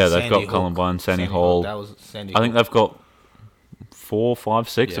 and Yeah, they've Sandy got Hook. Columbine, Sandy Hook. Hall. That was Sandy I think Hook. they've got 4, 5,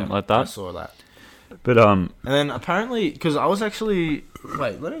 6, Yeah, something like I that. saw that. But, And then apparently, because I was actually...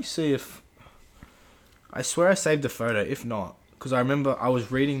 Wait, let me see if... I swear I saved a photo. If not, because I remember I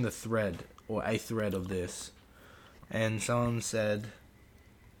was reading the thread, or a thread of this, and someone said...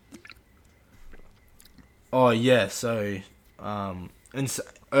 Oh, yeah, so...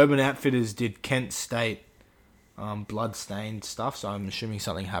 Urban Outfitters did Kent State blood-stained stuff, so I'm assuming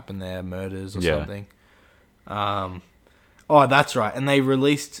something happened there, murders or Yeah. something. Oh, that's right. And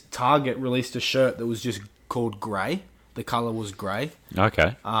Target released a shirt that was just called grey. The colour was grey.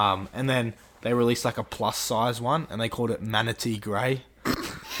 okay. And then they released like a plus size one, and they called it Manatee Grey.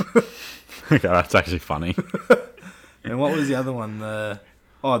 Okay, that's actually funny. And what was the other one?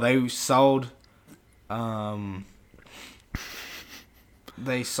 They sold...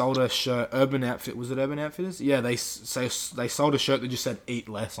 They sold a shirt. Was it Urban Outfitters? Yeah, they sold a shirt that just said "Eat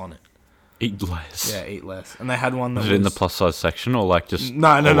Less" on it. Eat less. Yeah, eat less. And they had one that Was it in the plus size section or like just No,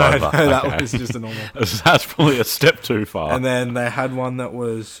 all over? that Okay. was just a normal. That's probably a step too far. And then they had one that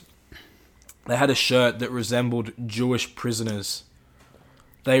was... They had a shirt that resembled Jewish prisoners.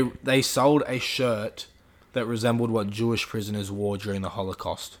 They sold a shirt that resembled what Jewish prisoners wore during the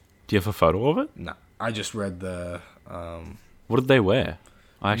Holocaust. Do you have a photo of it? No, I just read the... What did they wear?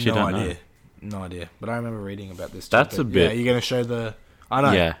 I actually no don't idea. know. No idea. But I remember reading about this. That's but a bit- Yeah, you're going to show the... I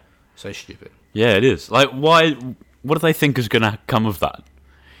know. Yeah. So stupid. Yeah, it is. Like, why? What do they think is going to come of that?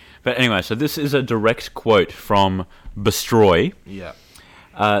 But anyway, so this is a direct quote from Bestroy. Yeah.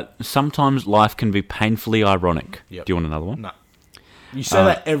 Sometimes life can be painfully ironic. Yep. Do you want another one? No. You say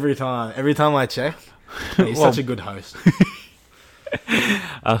that every time. Every time I check. He's Well- such a good host.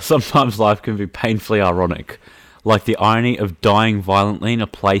 Sometimes life can be painfully ironic, like the irony of dying violently in a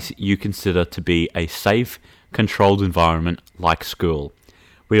place you consider to be a safe, controlled environment like school.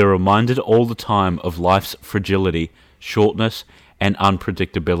 We are reminded all the time of life's fragility, shortness, and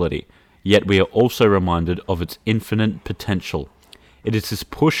unpredictability, yet we are also reminded of its infinite potential. It is this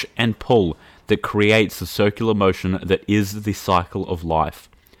push and pull that creates the circular motion that is the cycle of life.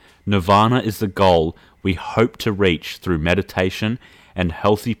 Nirvana is the goal we hope to reach through meditation and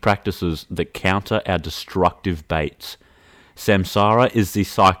healthy practices that counter our destructive baits. Samsara is the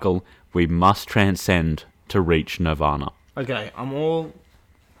cycle we must transcend to reach nirvana. Okay, I'm all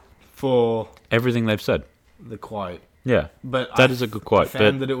for Everything they've said. the quote. Yeah, But that is a good quote. I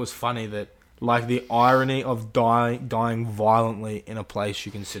found But that it was funny that, like, the irony of dying violently in a place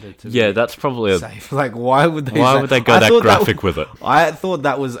you consider to yeah, be that's probably safe. Like, why would they? why say- would they go I that thought graphic with it? I thought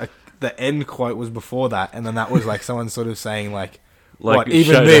that was the end quote was before that, and then that was like someone sort of saying like what show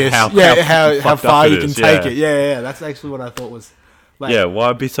even them this, how how fucked far up it you can is, take yeah. it. Yeah. That's actually what I thought was. Like, Yeah,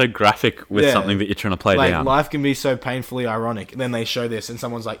 why be so graphic with Yeah. something that you're trying to play like down? life can be so painfully ironic. And then they show this, and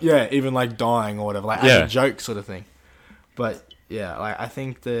someone's like, yeah, even like dying or whatever, like Yeah. as a joke sort of thing. But yeah, like I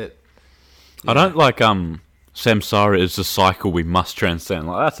think that I don't like Samsara is the cycle we must transcend.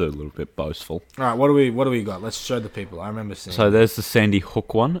 Like, that's a little bit boastful. all right. What do we got? Let's show the people. I remember seeing. So there's the Sandy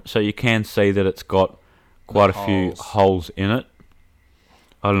Hook one. So you can see that it's got quite a few holes. holes in it.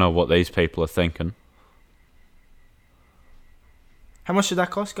 I don't know what these people are thinking. How much did that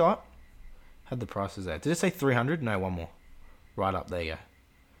cost, guy? Had the prices there. Did it say 300? No, one more. Right up there you go.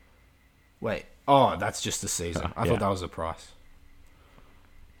 Wait. Oh, that's just the season. I yeah. thought that was the price.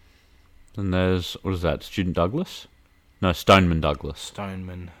 And there's, what is that, Student Douglas? No, Stoneman Douglas.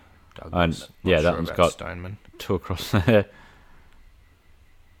 Stoneman Douglas. And, yeah, Not that sure one's about got- Stoneman. Two across there.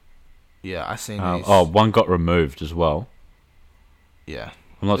 Yeah, I seen these. One got removed as well. Yeah.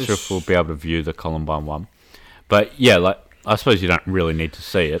 I'm not sure if we'll be able to view the Columbine one. But yeah, like, I suppose you don't really need to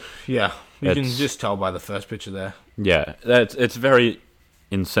see it. Yeah. You can It's- just tell by the first picture there. Yeah, it's very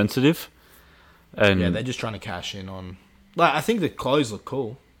insensitive. And Yeah, they're just trying to cash in on... Like, I think the clothes look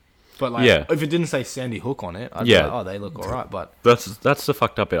cool. But, like, Yeah. if it didn't say Sandy Hook on it, I'd Yeah. be like, oh, they look alright, but... that's the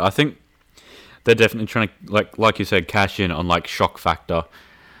fucked up bit. I think they're definitely trying to, like you said, cash in on like shock factor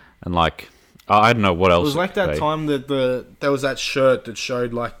and like I don't know what else. It was like that be. time that there was that shirt that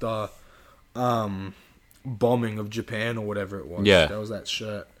showed like the bombing of Japan or whatever it was. Yeah. There was that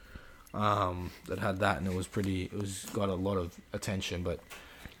shirt that had that, and it was got a lot of attention. But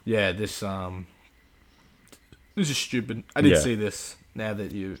yeah, this is stupid. I did see this now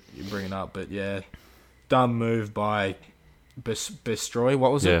that you bring it up, but yeah, dumb move by Bestroy.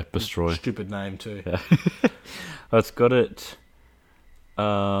 What was it? Yeah, Bestroy. Stupid name too. Yeah. That's got it.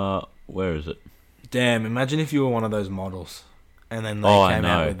 Where is it? Damn! Imagine if you were one of those models, and then they came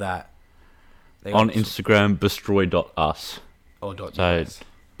out with that. On Instagram, bestroy.us. Or dot So US.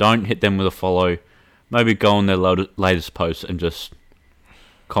 don't hit them with a follow. Maybe go on their latest post and just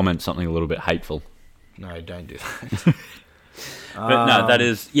comment something a little bit hateful. No, don't do that. But no, that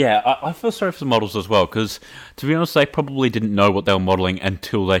is... Yeah, I feel sorry for the models as well, because to be honest, they probably didn't know what they were modelling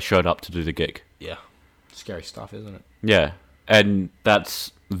until they showed up to do the gig. Yeah. Scary stuff, isn't it? Yeah, and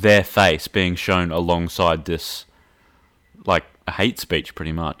that's their face being shown alongside this, like, a hate speech,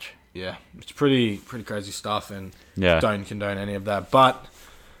 pretty much. Yeah. It's pretty crazy stuff, and Yeah. don't condone any of that. But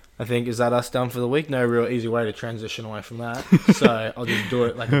I think, is that us done for the week? No real easy way to transition away from that. So I'll just do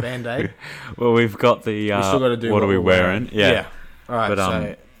it like a Band-Aid. Well, we've got the... We still got to do what are we we're wearing? Yeah. All right, But,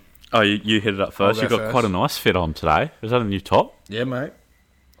 so... Oh, you hit it up first. I'll You've go got first. quite a nice fit on today. Is that a new top? Yeah, mate.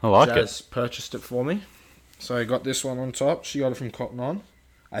 I like Jazz it. purchased it for me. So I got this one on top. She got it from Cotton On,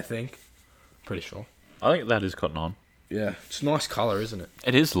 I think. Pretty sure. I think that is cotton on. Yeah. It's a nice colour, isn't it?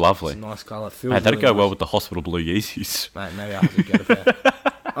 It is lovely. It's a nice colour. It feels Mate, that'd really go well nice. with the hospital blue Yeezys. Mate, maybe I'll have to get a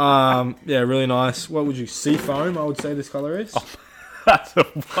pair. Yeah, really nice. What would you... Seafoam, I would say this colour is. That's a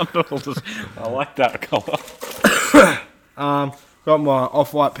wonderful... I like that colour. Got my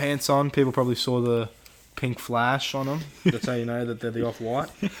off-white pants on. People probably saw the pink flash on them. That's how you know that they're the off-white.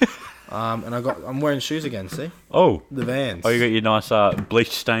 And I'm wearing shoes again, see? Oh. The Vans. Oh, you got your nice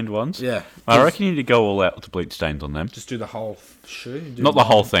bleach-stained ones? Yeah. I reckon you need to go all out with the bleach stains on them. Just do the whole shoe. Do Not the one-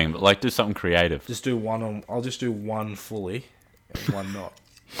 whole thing, but like do something creative. Just do one on... I'll just do one fully and one not.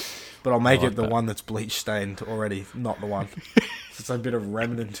 But I'll make like it the that. one that's bleach stained already, not the one. So it's a bit of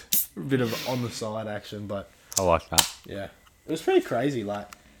remnant, a bit of on the side action, but I like that. yeah. It was pretty crazy, like,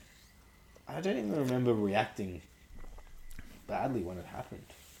 I don't even remember reacting badly when it happened.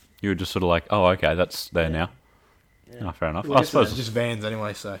 You were just sort of like, oh, okay, that's there now. Yeah. Oh, fair enough. Well, I suppose. it's just Vans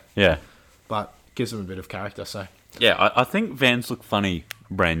anyway, so, Yeah. but gives them a bit of character, so. Yeah, I think Vans look funny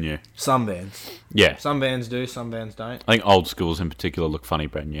brand new. Some Vans. Yeah. Some Vans do, some Vans don't. I think old schools in particular look funny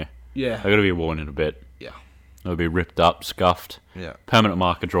brand new. Yeah. They've got to be worn in a bit. Yeah. They'll be ripped up, scuffed, Yeah. permanent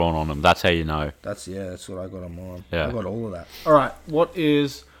marker drawn on them. That's how you know. That's what I got on mine. Yeah. I got all of that. All right, what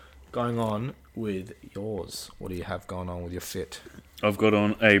is going on with yours? What do you have going on with your fit? I've got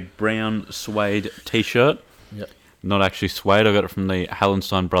on a brown suede t-shirt. Yep. Not actually suede. I got it from the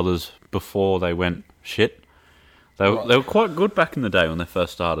Hallenstein brothers before they went shit. They were quite good back in the day when they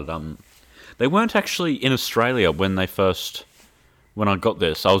first started. They weren't actually in Australia when I got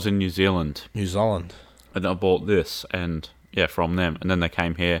this. I was in New Zealand. New Zealand. And I bought this, and yeah, from them. And then they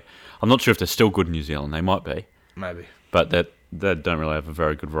came here. I'm not sure if they're still good in New Zealand. They might be. Maybe. But they don't really have a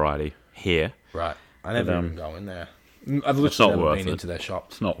very good variety here. Right. I never But, even go in there. I've not literally never worth been it. into their shop.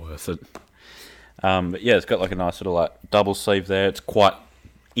 It's not worth it. But yeah, it's got like a nice little like double sleeve there. It's quite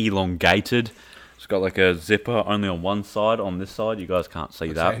elongated. It's got like a zipper only on one side. On this side, you guys can't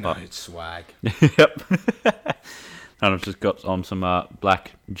see that. No, But it's swag. yep. And I've just got on some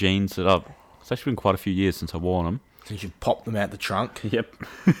black jeans that it's actually been quite a few years since I've worn them. Since you popped them out the trunk. Yep.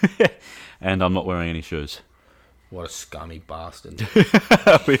 And I'm not wearing any shoes. What a scummy bastard.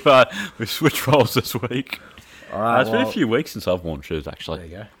 We've switched roles this week. All right, It's been a few weeks since I've worn shoes, There actually. you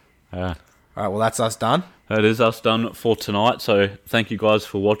go. Yeah. All right, well, that's us done. That is us done for tonight. So thank you guys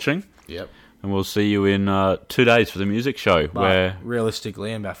for watching. Yep. And we'll see you in 2 days for the music show. But Where,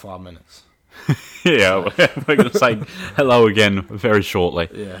 realistically, in about 5 minutes. yeah, we're going to say hello again very shortly.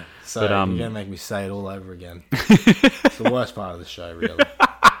 Yeah. So But, you're going to make me say it all over again. It's the worst part of the show, really.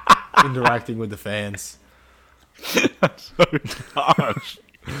 Interacting with the fans. So harsh.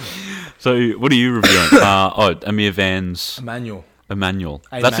 So, what are you reviewing? Amir Van's Emmanuel. Emmanuel.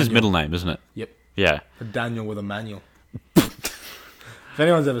 That's his Emmanuel. middle name, isn't it? Yep. Yeah. A Daniel with a manual. If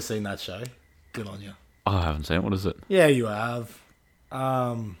anyone's ever seen that show, good on you. Oh, I haven't seen it. What is it? Yeah, you have.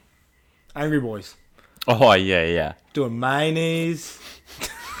 Angry Boys. Oh, yeah. Doing mayonnaise.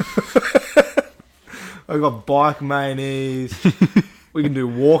 I got bike mayonnaise. We can do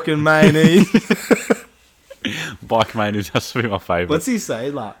walking mayonnaise. Bike mayonnaise has to be my favourite. What's he say?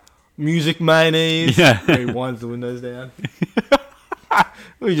 Like, music mayonnaise. Yeah. Where he winds the windows down.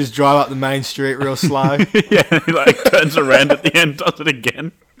 We just drive up the main street real slow. Yeah, he like turns around at the end, does it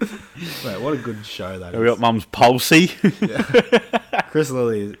again. Mate, what a good show that We got is. Mum's Palsy. Chris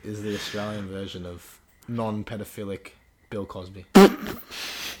Lilly is the Australian version of non-pedophilic Bill Cosby.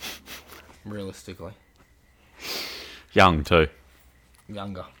 Realistically. Young too.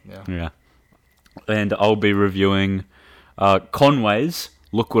 Younger, yeah. Yeah. And I'll be reviewing Conway's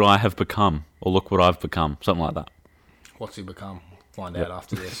Look What I Have Become, or Look What I've Become, something like that. What's he become? Find out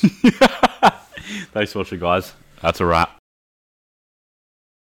after this. Thanks for watching, guys. That's a wrap.